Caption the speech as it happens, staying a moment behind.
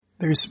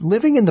There's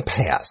living in the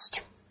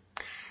past.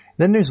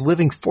 Then there's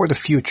living for the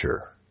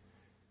future.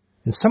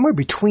 And somewhere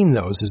between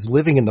those is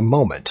living in the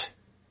moment.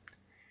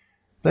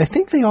 But I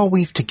think they all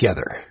weave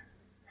together.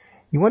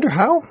 You wonder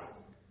how?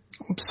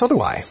 So do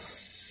I.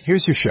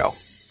 Here's your show.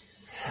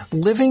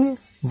 Living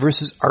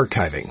versus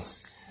archiving.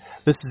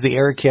 This is the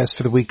Ericast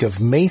for the week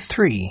of May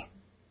 3,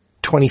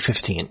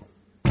 2015.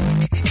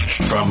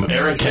 From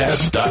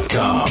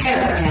Ericast.com.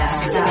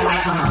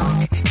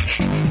 Ericast.com.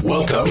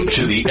 Welcome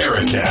to the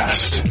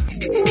Ericast.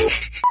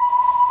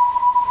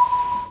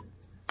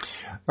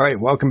 All right,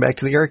 welcome back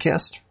to the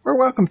Ericast. Or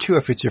welcome to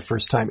if it's your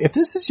first time. If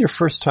this is your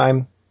first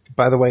time,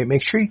 by the way,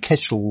 make sure you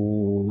catch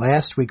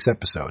last week's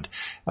episode,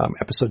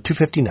 episode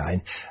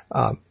 259.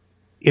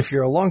 If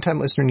you're a long-time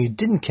listener and you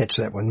didn't catch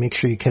that one, make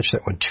sure you catch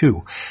that one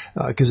too,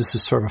 because this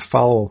is sort of a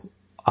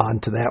follow-on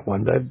to that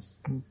one. But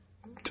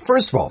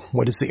first of all,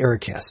 what is the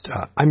Ericast?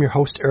 I'm your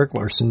host, Eric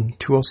Larson,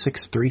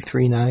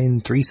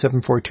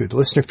 206-339-3742, the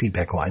listener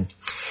feedback line.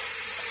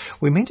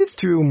 We made it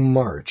through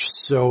March,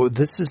 so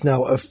this is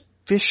now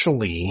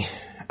officially,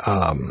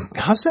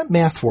 how's that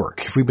math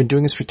work? If we've been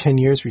doing this for 10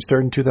 years, we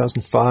started in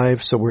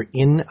 2005, so we're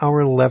in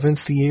our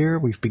 11th year.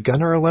 We've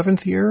begun our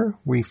 11th year.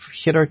 We've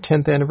hit our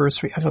 10th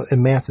anniversary.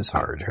 And math is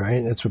hard,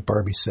 right? That's what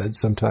Barbie said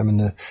sometime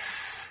in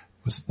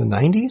was it the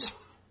 90s?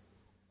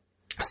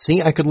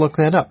 See, I could look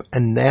that up,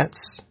 and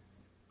that's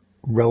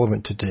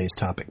relevant to today's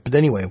topic. But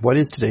anyway, what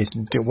is the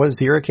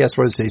Ericast,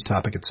 what is today's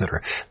topic,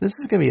 etc. This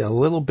is going to be a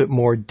little bit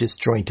more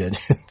disjointed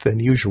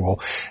than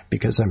usual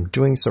because I'm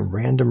doing some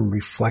random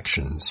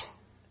reflections,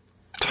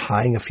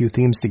 tying a few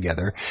themes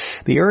together.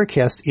 The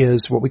Ericast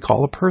is what we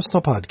call a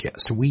personal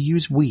podcast. We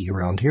use we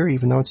around here,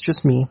 even though it's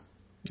just me,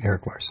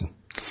 Eric Larson.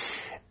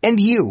 And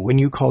you, when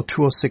you call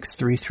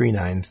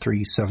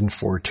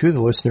 206-339-3742,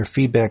 the listener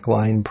feedback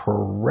line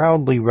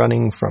proudly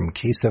running from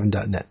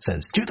K7.net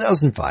since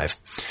 2005.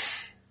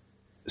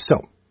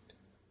 So,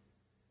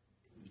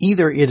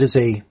 either it is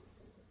you're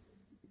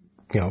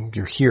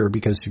here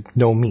because you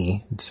know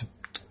me, it's a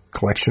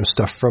collection of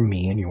stuff from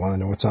me and you want to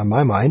know what's on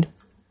my mind.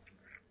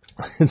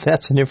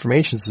 That's an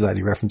Information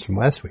Society reference from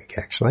last week,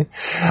 actually.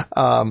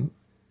 Or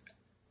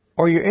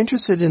you're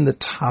interested in the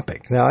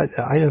topic. Now,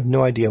 I have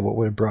no idea what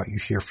would have brought you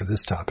here for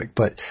this topic,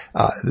 but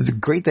it's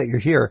great that you're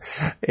here.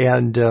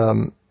 And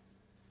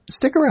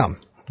stick around.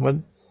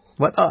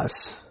 Let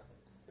us,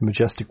 the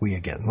majestic we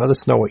again, let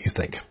us know what you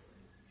think.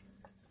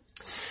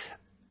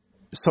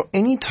 So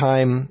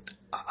anytime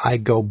I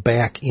go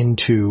back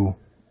into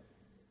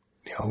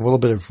a little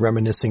bit of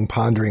reminiscing,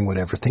 pondering,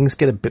 whatever, things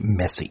get a bit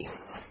messy.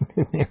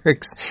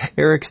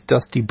 Eric's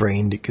dusty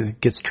brain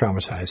gets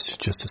traumatized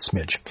just a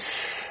smidge.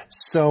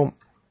 So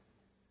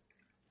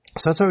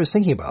that's what I was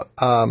thinking about.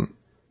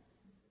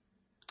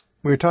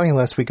 We were talking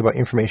last week about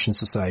Information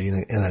Society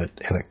in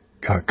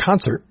a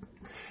concert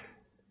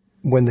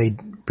when they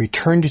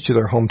returned to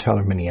their hometown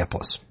of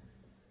Minneapolis,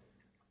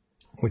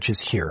 which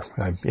is here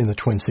in the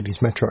Twin Cities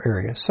metro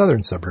area,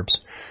 southern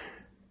suburbs.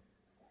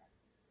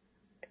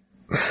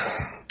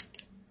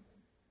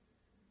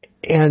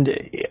 And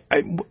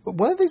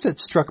one of the things that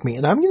struck me,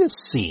 and I'm going to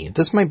see,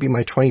 this might be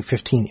my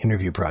 2015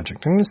 interview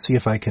project. I'm going to see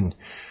if I can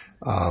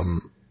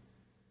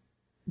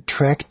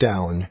track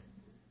down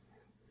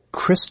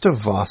Krista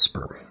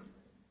Vosper,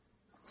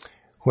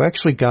 who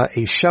actually got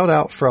a shout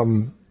out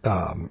from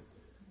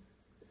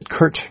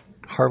Kurt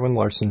Harwin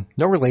Larson.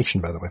 No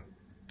relation, by the way.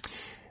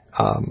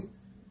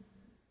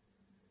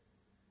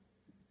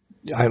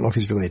 I don't know if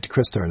he's related to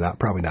Krista or not.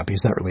 Probably not, but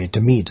he's not related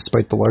to me,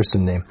 despite the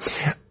Larson name.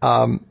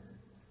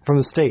 From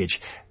the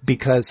stage,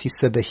 because he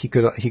said that he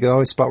could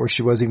always spot where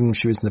she was, even when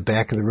she was in the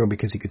back of the room,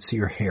 because he could see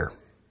her hair.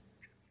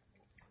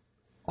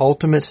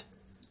 Ultimate,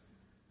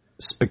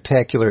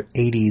 spectacular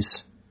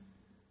 80s.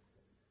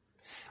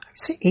 I would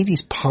say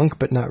 80s punk,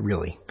 but not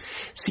really.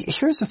 See,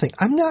 here's the thing.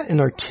 I'm not an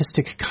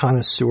artistic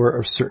connoisseur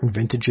of certain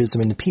vintages. I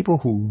mean, the people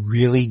who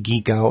really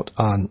geek out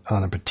on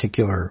a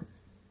particular,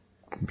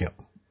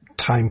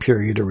 time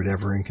period or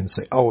whatever and can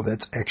say, oh,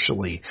 that's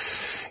actually,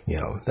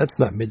 that's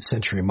not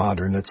mid-century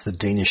modern. That's the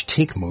Danish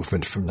teak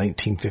movement from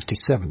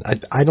 1957.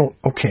 I don't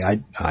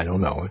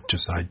know.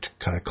 I'd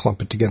kind of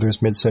clump it together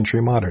as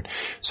mid-century modern.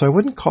 So I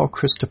wouldn't call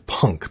Krista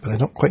punk, but I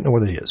don't quite know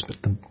what it is.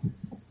 But the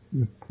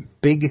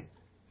big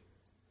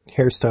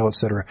hairstyle,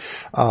 etc.,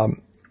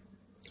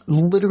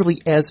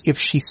 literally as if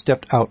she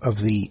stepped out of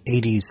the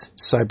 80s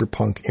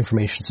cyberpunk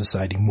Information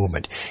Society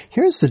movement.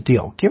 Here's the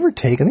deal. Give or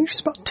take, I think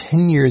she's about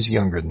 10 years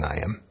younger than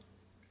I am.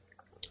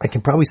 I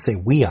can probably say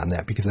we on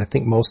that because I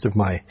think most of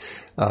my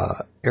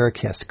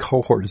Ericast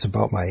cohort is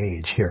about my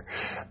age here.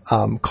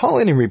 Call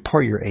in and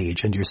report your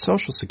age and your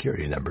social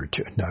security number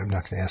too. No, I'm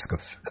not going to ask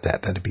of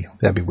that. That'd be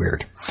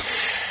weird.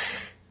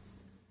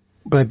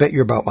 But I bet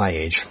you're about my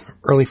age.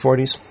 Early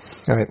 40s?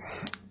 All right.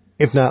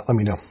 If not, let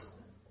me know.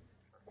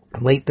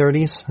 Late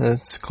 30s?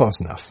 That's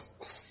close enough.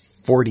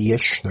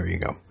 40-ish? There you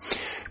go.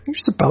 I think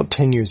she's about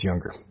 10 years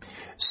younger.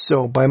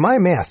 So by my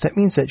math, that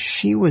means that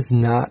she was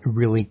not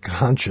really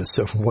conscious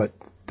of what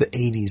the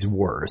 80s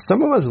were.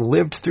 Some of us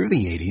lived through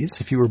the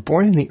 80s. If you were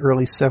born in the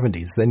early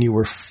 70s, then you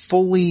were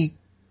fully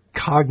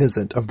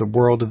cognizant of the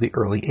world of the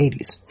early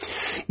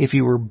 80s. If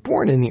you were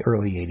born in the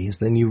early 80s,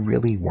 then you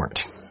really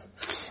weren't.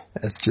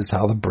 That's just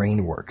how the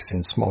brain works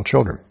in small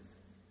children.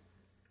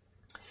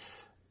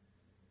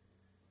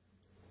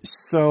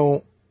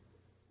 So,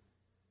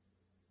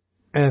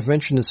 and I've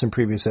mentioned this in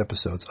previous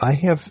episodes,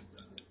 I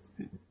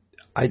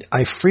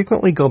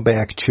frequently go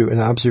back to an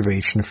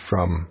observation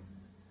from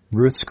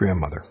Ruth's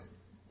grandmother,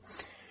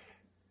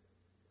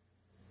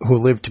 who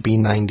lived to be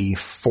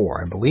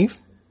 94, I believe,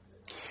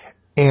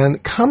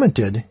 and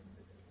commented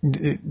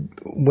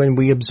when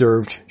we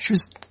observed, she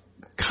was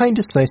the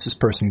kindest, nicest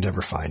person you'd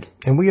ever find,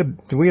 and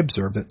we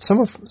observed that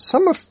some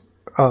of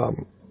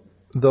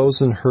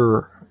those in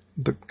her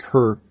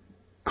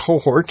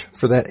cohort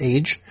for that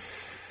age,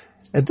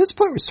 at this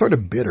point, were sort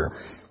of bitter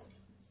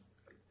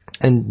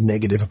and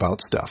negative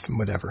about stuff and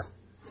whatever,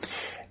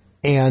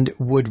 and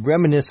would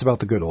reminisce about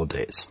the good old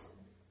days.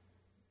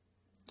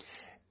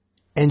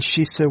 And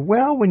she said,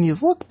 well, when you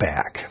look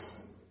back,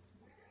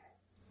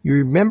 you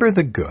remember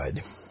the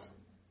good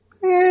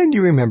and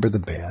you remember the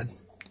bad,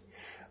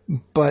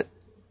 but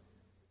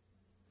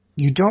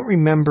you don't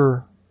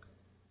remember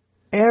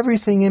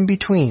everything in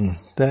between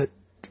that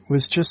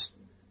was just,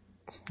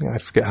 I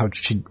forget how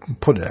she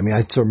put it. I mean,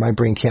 my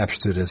brain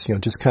captures it as,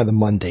 just kind of the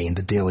mundane,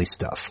 the daily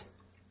stuff.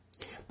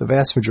 The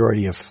vast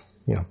majority of,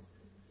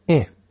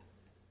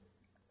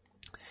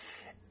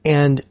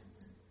 And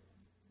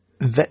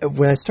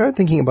when I started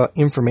thinking about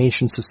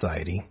information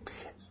society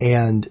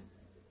and,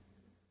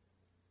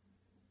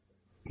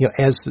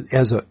 as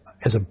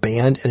a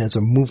band and as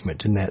a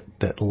movement in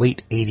that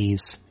late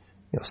 80s,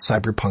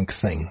 cyberpunk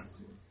thing,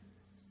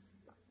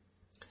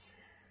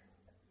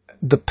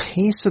 the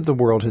pace of the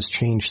world has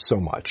changed so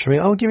much. I mean,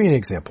 I'll give you an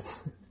example.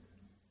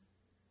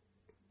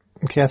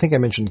 Okay, I think I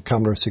mentioned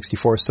Commodore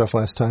 64 stuff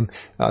last time.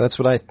 That's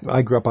what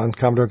I grew up on,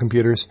 Commodore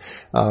computers.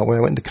 When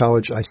I went into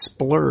college, I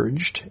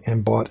splurged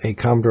and bought a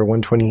Commodore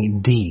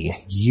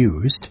 120D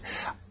used.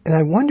 And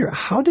I wonder,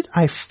 how did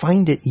I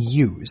find it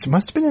used? It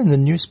must have been in the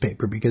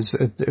newspaper because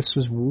this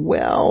was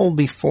well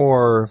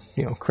before,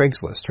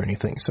 Craigslist or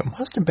anything. So it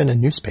must have been a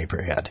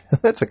newspaper ad.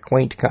 That's a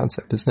quaint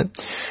concept, isn't it?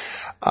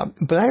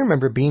 But I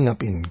remember being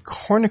up in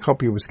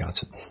Cornucopia,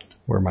 Wisconsin,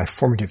 where my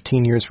formative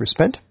teen years were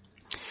spent.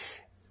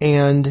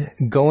 And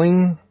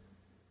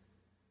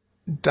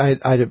I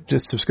had a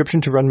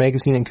subscription to Run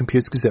Magazine and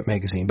Computes Gazette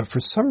Magazine, but for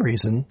some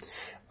reason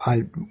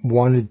I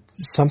wanted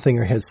something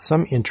or had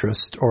some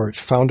interest or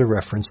found a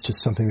reference to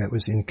something that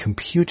was in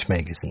Compute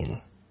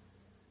Magazine,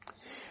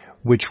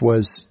 which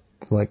was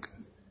like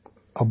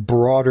a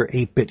broader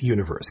 8-bit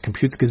universe.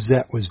 Computes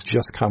Gazette was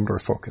just Commodore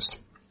focused.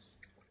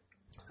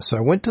 So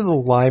I went to the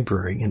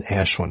library in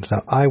Ashland.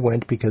 Now I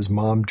went because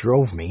Mom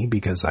drove me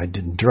because I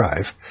didn't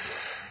drive.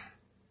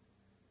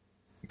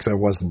 Because I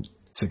wasn't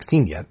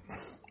 16 yet.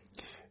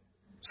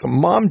 So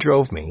Mom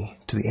drove me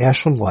to the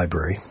Ashland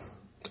Library,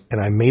 and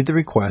I made the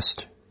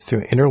request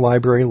through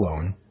interlibrary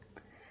loan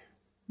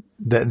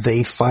that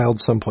they filed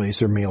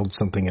someplace or mailed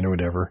something in or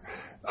whatever,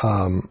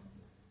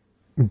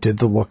 did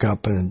the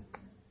lookup, and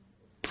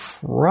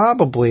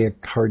probably a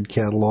card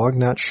catalog,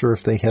 not sure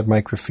if they had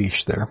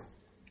microfiche there.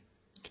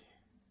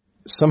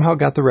 Somehow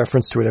got the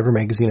reference to whatever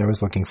magazine I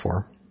was looking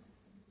for.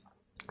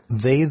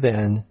 They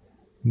then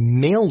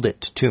mailed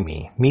it to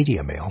me,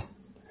 media mail,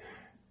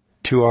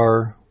 to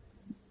our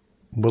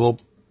little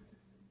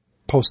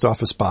post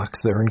office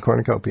box there in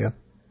Cornucopia.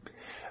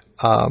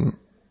 I'm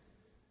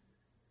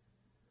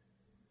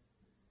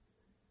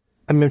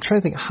trying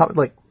to think how,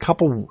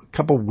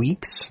 couple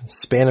weeks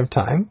span of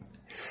time.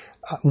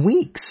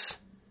 Weeks,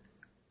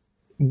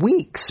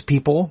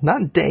 people,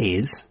 not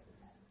days,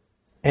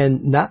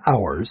 and not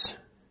hours,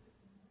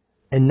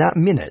 and not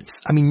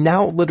minutes. I mean,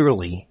 now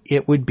literally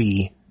it would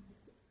be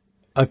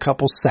a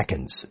couple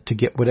seconds to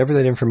get whatever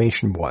that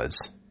information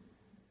was.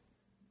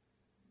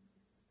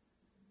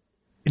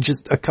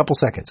 Just a couple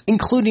seconds,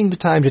 including the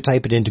time to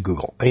type it into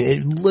Google. I mean,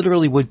 it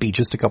literally would be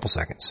just a couple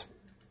seconds.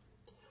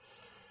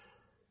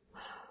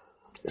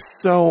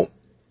 So,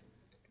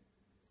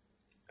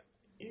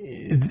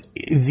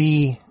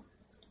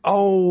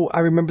 I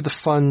remember the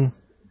fun,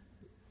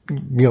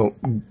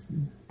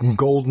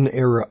 golden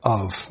era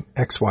of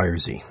X, Y, or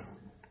Z.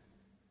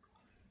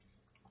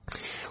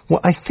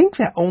 Well, I think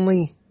that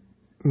only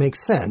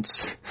makes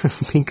sense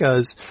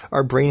because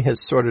our brain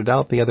has sorted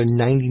out the other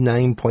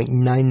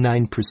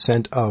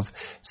 99.99% of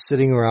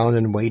sitting around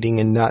and waiting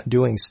and not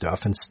doing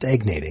stuff and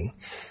stagnating.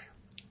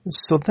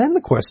 So then the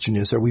question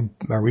is, are we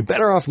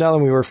better off now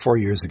than we were 4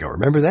 years ago?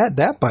 Remember that?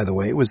 That, by the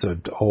way, was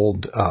an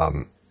old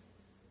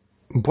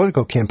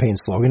political campaign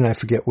slogan. I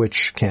forget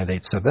which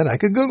candidate said that. I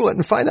could Google it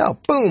and find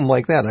out. Boom,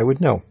 like that. I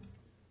would know.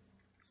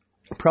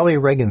 Probably a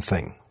Reagan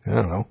thing. I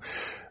don't know.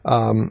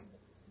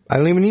 I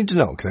don't even need to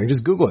know because I can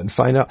just Google it and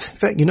find out. In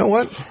fact, you know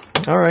what?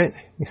 All right.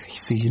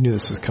 See, you knew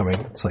this was coming.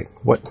 It's like,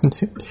 what?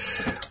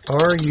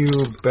 Are you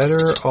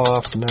better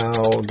off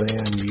now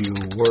than you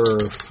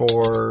were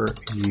 4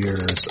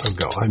 years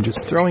ago? I'm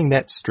just throwing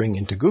that string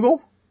into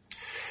Google.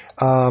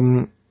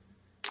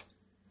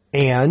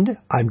 And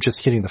I'm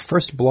just hitting the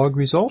first blog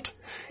result.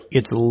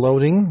 It's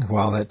loading.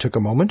 Wow, that took a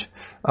moment.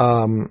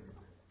 And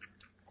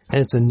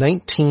it's a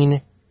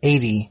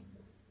 1980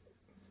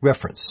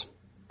 reference.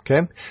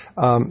 Okay?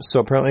 So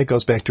apparently it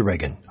goes back to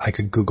Reagan. I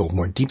could Google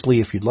more deeply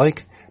if you'd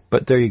like,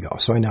 but there you go.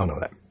 So I now know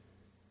that.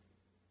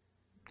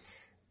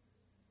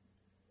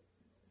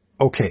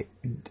 Okay.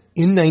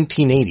 In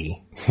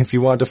 1980, if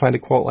you wanted to find a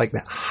quote like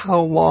that,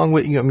 how long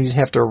would, you'd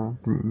have to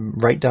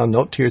write down a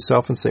note to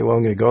yourself and say, well,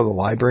 I'm going to go to the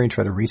library and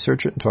try to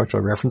research it and talk to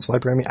a reference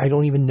library. I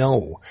don't even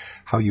know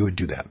how you would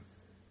do that.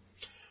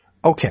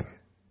 Okay.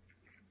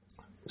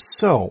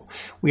 So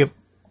we have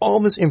all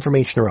this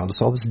information around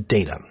us, all this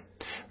data.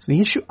 So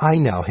the issue I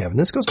now have, and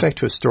this goes back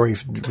to a story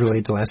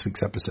related to last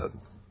week's episode,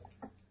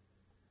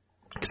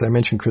 because I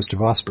mentioned Krista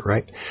Vosper,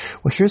 right?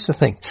 Well, here's the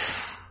thing.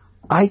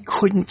 I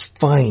couldn't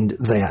find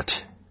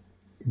that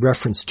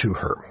reference to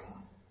her.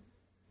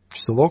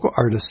 She's a local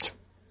artist.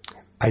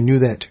 I knew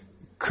that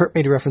Kurt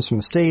made a reference from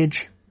the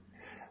stage.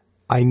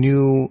 I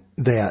knew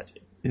that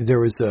there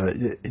was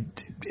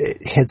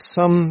it had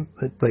some,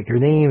 like her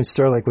name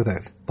started like with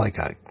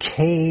a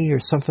K or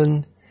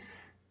something,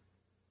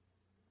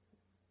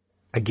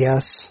 I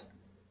guess.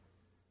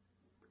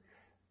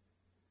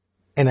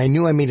 And I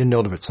knew I made a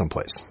note of it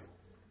someplace.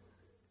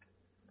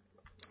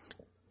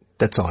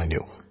 That's all I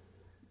knew.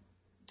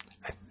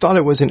 I thought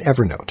it was in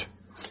Evernote.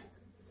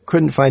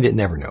 Couldn't find it in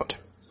Evernote.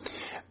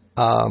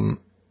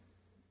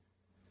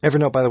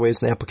 Evernote, by the way,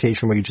 is an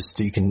application where you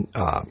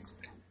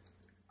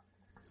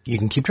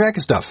can keep track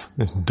of stuff.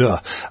 Duh.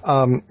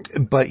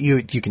 But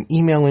you can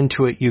email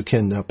into it. You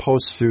can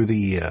post through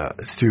the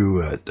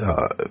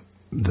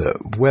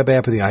web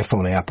app or the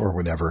iPhone app or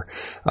whatever.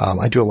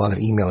 I do a lot of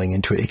emailing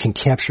into it. It can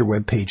capture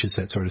web pages,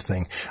 that sort of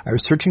thing. I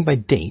was searching by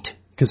date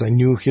because I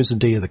knew here's the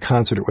date of the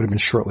concert. It would have been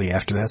shortly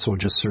after that. So we'll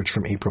just search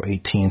from April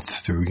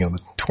 18th through, the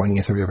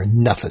 20th or whatever.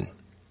 Nothing.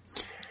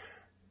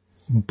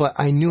 But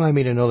I knew I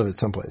made a note of it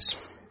someplace.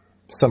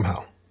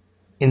 Somehow.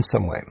 In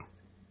some way.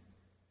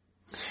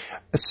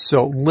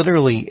 So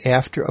literally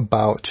after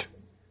about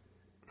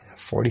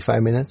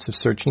 45 minutes of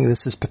searching,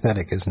 this is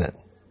pathetic, isn't it?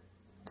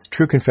 It's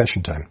true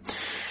confession time.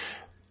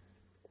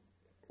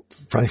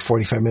 Probably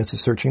 45 minutes of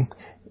searching.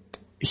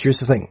 Here's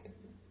the thing.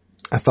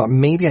 I thought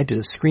maybe I did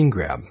a screen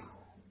grab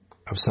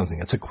of something.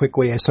 It's a quick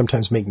way I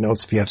sometimes make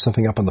notes. If you have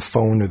something up on the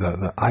phone or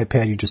the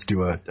iPad, you just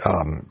do a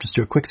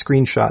quick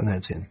screenshot and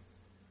that's in.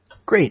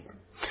 Great.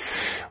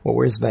 Well,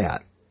 where's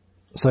that?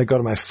 So I go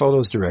to my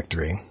photos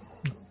directory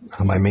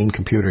on my main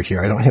computer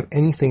here. I don't have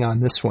anything on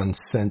this one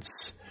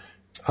since,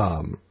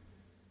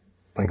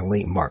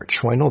 late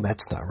March. Well, I know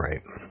that's not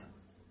right.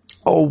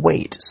 Oh,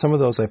 wait. Some of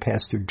those I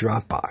passed through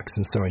Dropbox.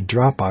 And so in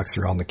Dropbox,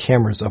 they're on the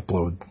camera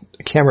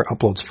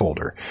uploads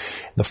folder.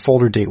 The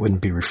folder date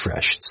wouldn't be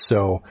refreshed.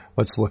 So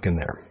let's look in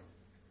there.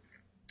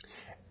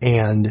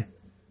 And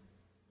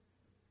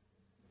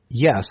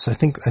yes, I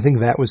think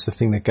that was the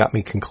thing that got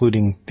me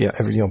concluding,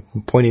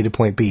 point A to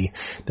point B,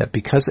 that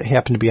because it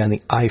happened to be on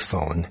the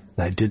iPhone, and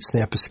I did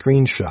snap a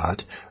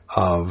screenshot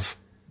of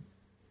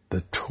the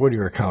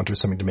Twitter account or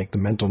something to make the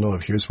mental note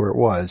of here's where it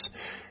was.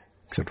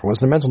 Except it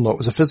wasn't a mental note, it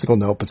was a physical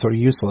note, but sort of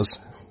useless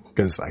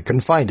because I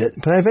couldn't find it.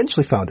 But I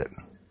eventually found it.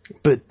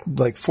 But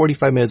like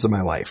 45 minutes of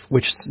my life,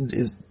 which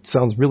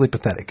sounds really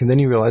pathetic. And then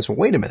you realize, well,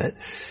 wait a minute.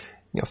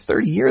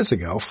 30 years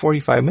ago,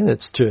 45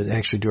 minutes to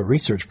actually do a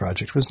research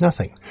project was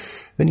nothing.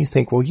 Then you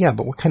think, well, yeah,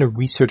 but what kind of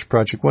research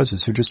project was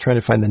this? They're just trying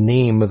to find the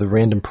name of the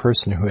random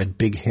person who had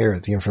big hair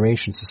at the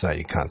Information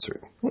Society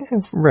concert.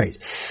 Right.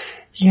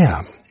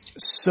 Yeah.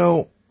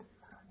 So,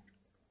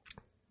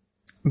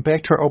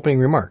 back to our opening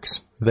remarks,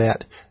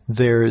 that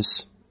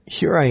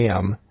here I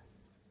am,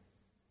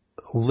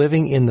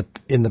 living in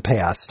the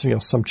past,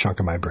 some chunk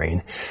of my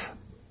brain,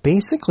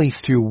 basically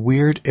through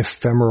weird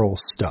ephemeral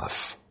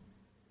stuff.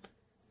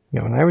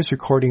 When I was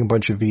recording a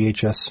bunch of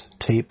VHS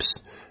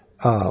tapes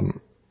of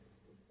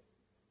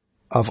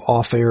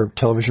off-air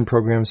television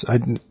programs,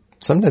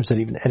 sometimes I'd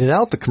even edit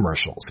out the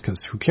commercials,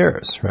 because who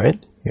cares, right?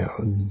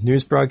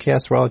 News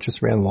broadcasts, well, it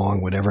just ran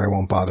long, whatever, I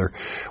won't bother.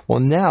 Well,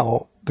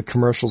 now the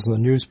commercials and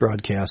the news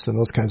broadcasts and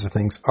those kinds of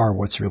things are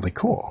what's really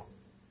cool.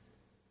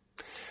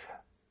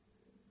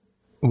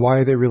 Why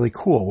are they really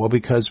cool? Well,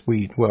 because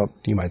you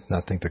might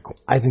not think they're cool.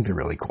 I think they're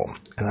really cool.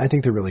 And I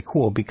think they're really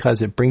cool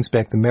because it brings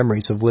back the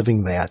memories of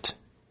living that,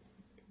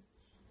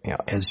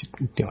 as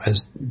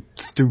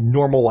through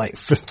normal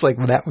life. It's like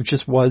that's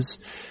just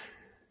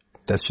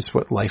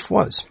what life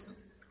was.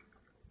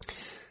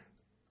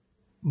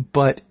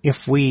 But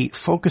if we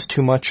focus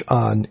too much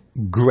on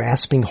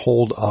grasping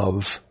hold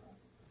of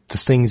the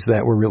things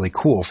that were really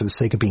cool for the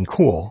sake of being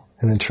cool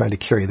and then try to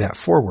carry that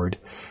forward,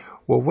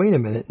 well, wait a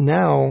minute.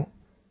 Now,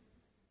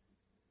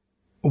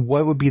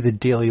 what would be the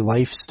daily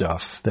life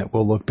stuff that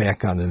we'll look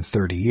back on in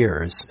 30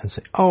 years and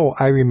say, oh,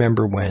 I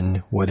remember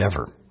when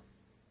whatever.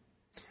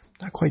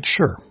 Not quite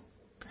sure.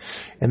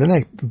 And then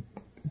I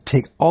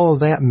take all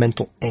of that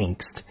mental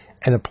angst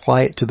and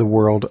apply it to the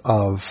world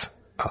of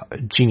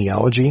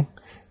genealogy,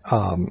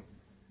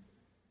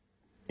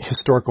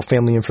 historical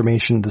family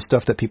information, the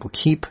stuff that people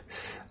keep.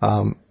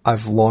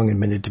 I've long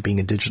admitted to being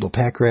a digital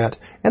pack rat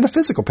and a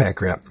physical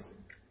pack rat.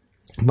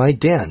 My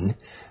den,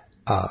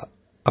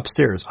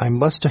 upstairs, I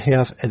must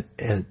have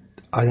an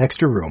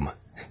extra room.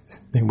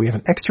 And we have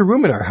an extra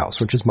room in our house,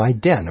 which is my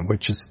den,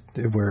 which is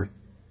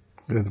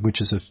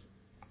a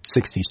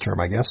 60s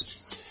term, I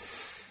guess.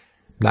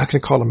 I'm not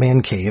going to call it a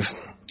man cave.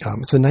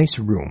 It's a nice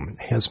room.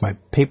 It has my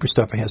paper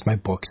stuff. It has my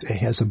books. It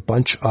has a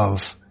bunch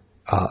of,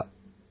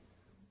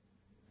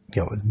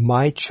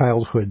 my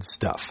childhood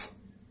stuff.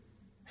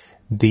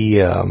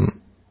 The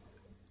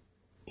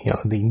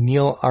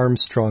Neil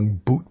Armstrong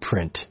boot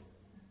print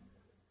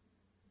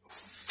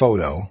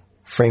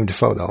framed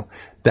photo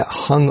that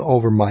hung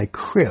over my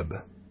crib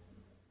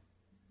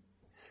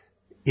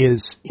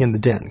is in the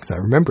den, because I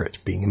remember it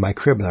being in my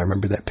crib, and I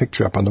remember that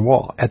picture up on the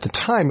wall. At the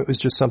time, it was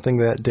just something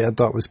that Dad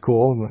thought was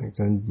cool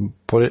and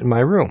put it in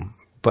my room.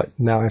 But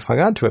now I've hung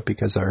on to it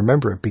because I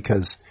remember it,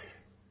 because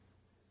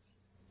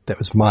that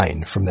was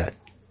mine from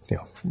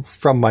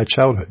from my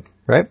childhood,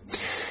 right?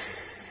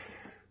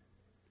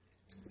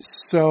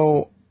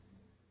 So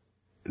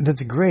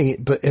that's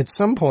great, but at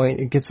some point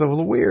it gets a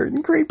little weird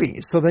and creepy.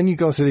 So then you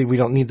go through we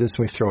don't need this,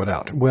 and we throw it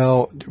out.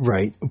 Well,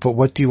 right, but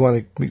what do you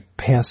want to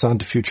pass on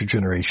to future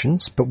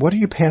generations? But what are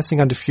you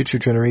passing on to future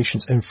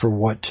generations, and for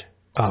what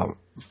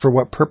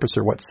purpose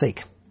or what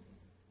sake?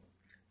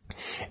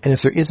 And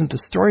if there isn't the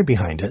story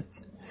behind it,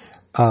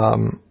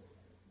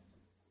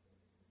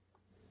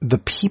 the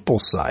people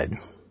side,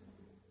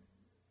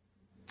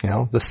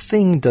 the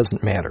thing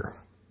doesn't matter.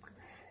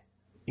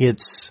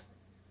 It's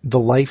the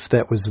life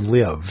that was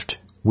lived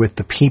with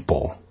the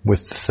people,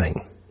 with the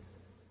thing.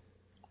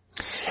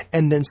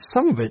 And then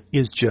some of it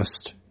is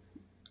just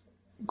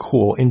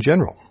cool in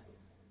general.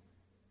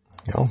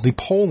 The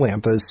pole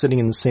lamp that is sitting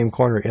in the same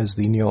corner as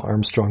the Neil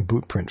Armstrong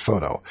boot print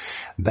photo.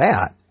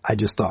 That I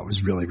just thought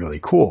was really, really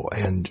cool.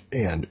 And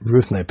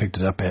Ruth and I picked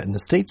it up at an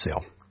estate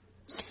sale.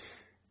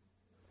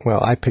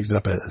 Well, I picked it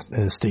up at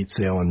an estate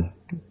sale, and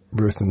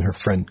Ruth and her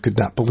friend could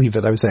not believe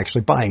that I was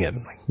actually buying it.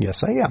 I'm like,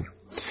 yes, I am.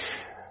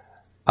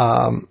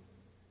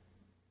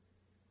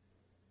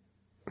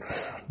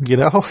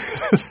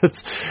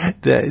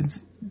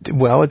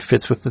 It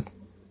fits with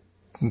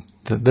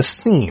the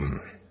theme.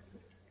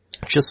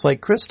 Just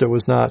like Krista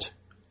was not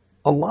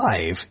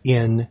alive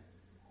in,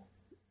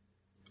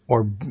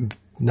 or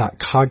not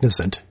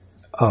cognizant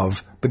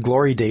of, the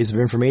glory days of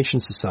information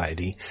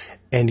society,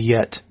 and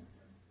yet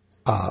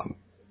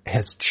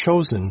has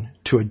chosen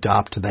to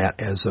adopt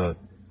that as a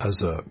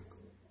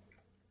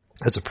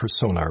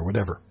persona or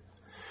whatever.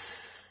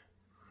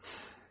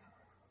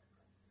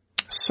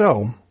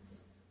 So,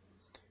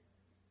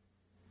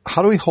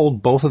 how do we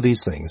hold both of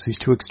these things, these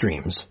two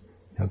extremes,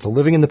 the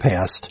living in the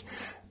past,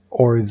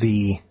 or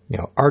the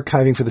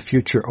archiving for the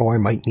future? Oh, I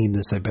might need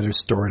this, I better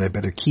store it, I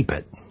better keep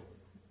it,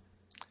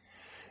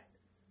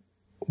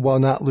 while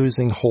not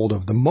losing hold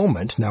of the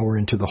moment. Now we're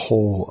into the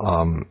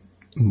whole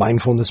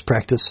mindfulness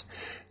practice,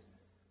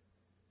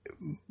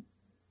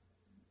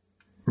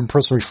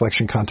 personal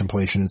reflection,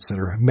 contemplation,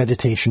 etc.,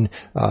 meditation,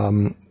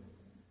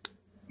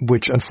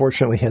 which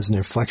unfortunately has an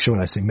inflection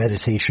when I say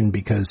meditation,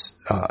 because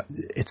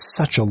it's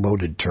such a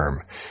loaded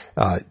term.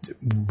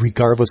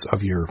 Regardless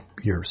of your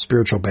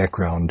spiritual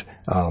background,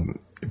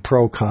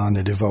 pro, con,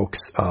 it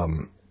evokes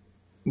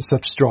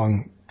such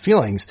strong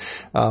feelings.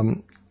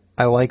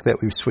 I like that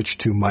we've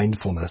switched to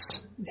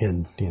mindfulness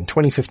in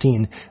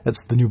 2015.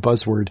 That's the new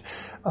buzzword,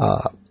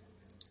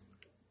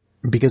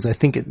 because I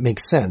think it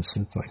makes sense.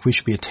 It's like we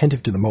should be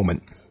attentive to the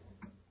moment.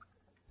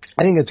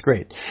 I think that's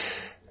great.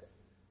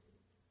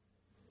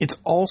 It's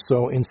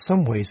also, in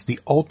some ways, the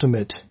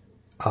ultimate,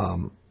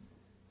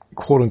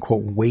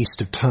 quote-unquote,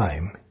 waste of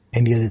time,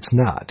 and yet it's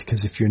not,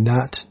 because if you're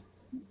not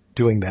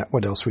doing that,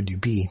 what else would you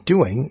be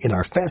doing in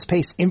our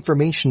fast-paced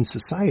information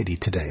society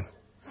today?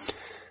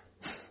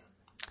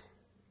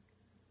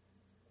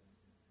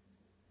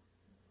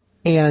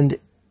 And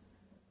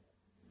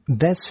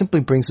that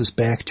simply brings us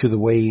back to the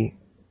way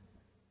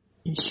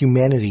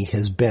humanity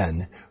has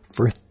been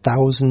for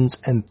thousands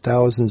and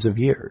thousands of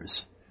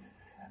years.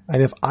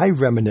 And if I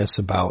reminisce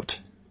about,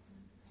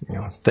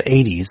 the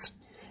 80s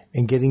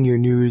and getting your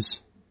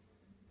news,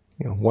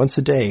 once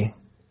a day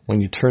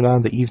when you turn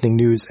on the evening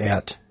news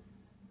at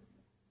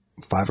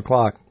 5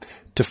 o'clock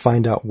to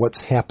find out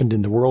what's happened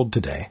in the world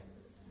today,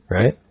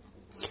 right?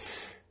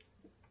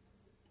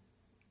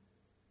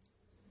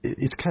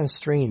 It's kind of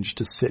strange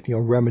to sit,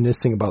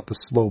 reminiscing about the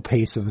slow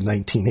pace of the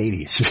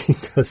 1980s,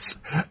 because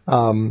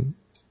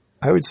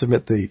I would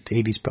submit the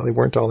 80s probably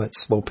weren't all that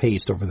slow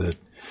paced over the,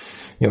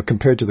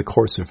 compared to the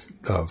course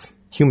of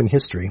human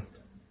history.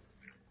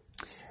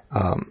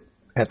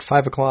 At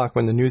 5 o'clock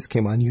when the news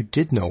came on, you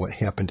did know what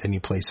happened any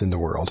place in the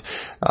world.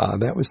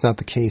 That was not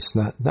the case,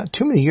 not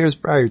too many years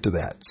prior to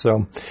that.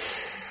 So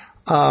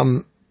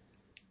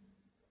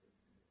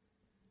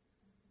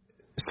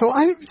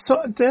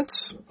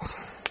that's,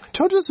 I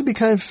told you this would be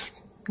kind of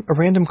a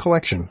random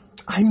collection.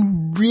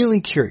 I'm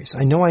really curious.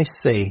 I know I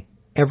say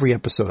every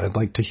episode. I'd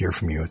like to hear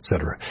from you,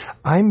 etc.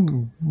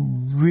 I'm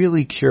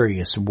really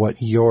curious what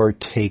your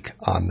take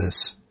on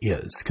this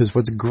is, because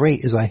what's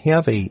great is I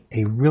have a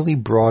really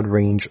broad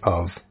range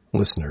of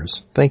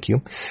listeners. Thank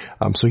you.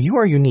 So you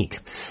are unique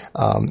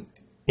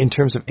in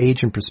terms of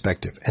age and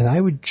perspective. And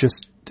I would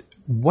just,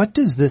 what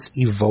does this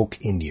evoke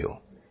in you?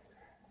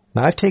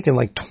 Now, I've taken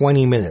like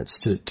 20 minutes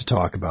to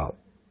talk about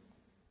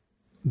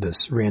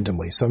this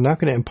randomly, so I'm not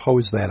going to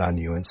impose that on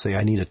you and say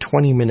I need a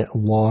 20-minute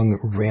long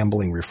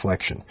rambling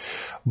reflection.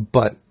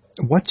 But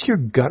what's your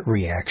gut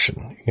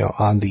reaction,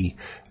 on the,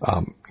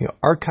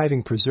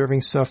 archiving,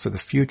 preserving stuff for the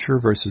future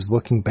versus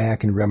looking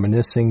back and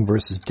reminiscing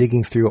versus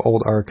digging through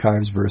old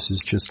archives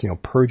versus just,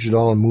 purge it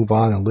all and move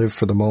on and live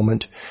for the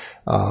moment?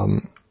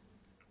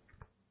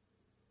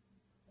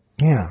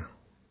 Yeah.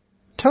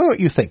 Tell me what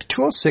you think.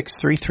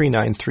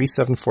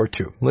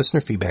 206-339-3742. Listener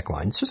feedback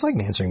line. It's just like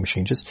an answering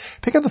machine. Just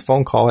pick up the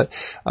phone, call it.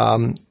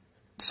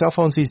 Cell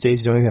phones these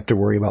days, you don't even have to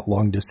worry about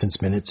long distance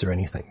minutes or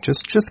anything.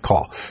 Just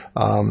call.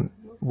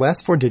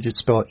 Last 4 digits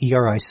spell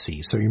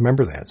ERIC, so you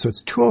remember that. So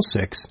it's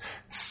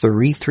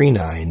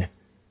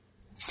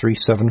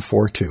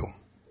 206-339-3742.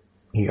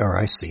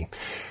 ERIC.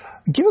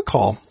 Give a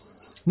call.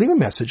 Leave a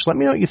message. Let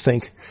me know what you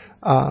think.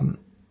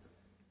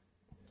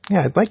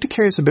 Yeah, I'd like to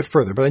carry this a bit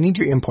further, but I need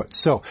your input.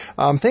 So,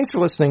 thanks for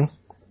listening.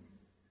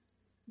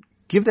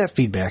 Give that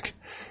feedback.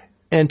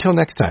 And until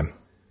next time,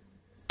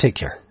 take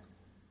care.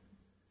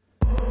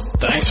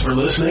 Thanks for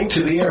listening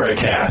to the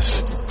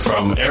Ericast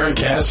from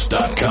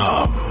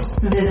Ericast.com.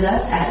 Visit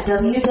us at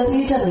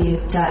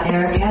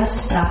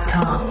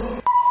www.ericast.com.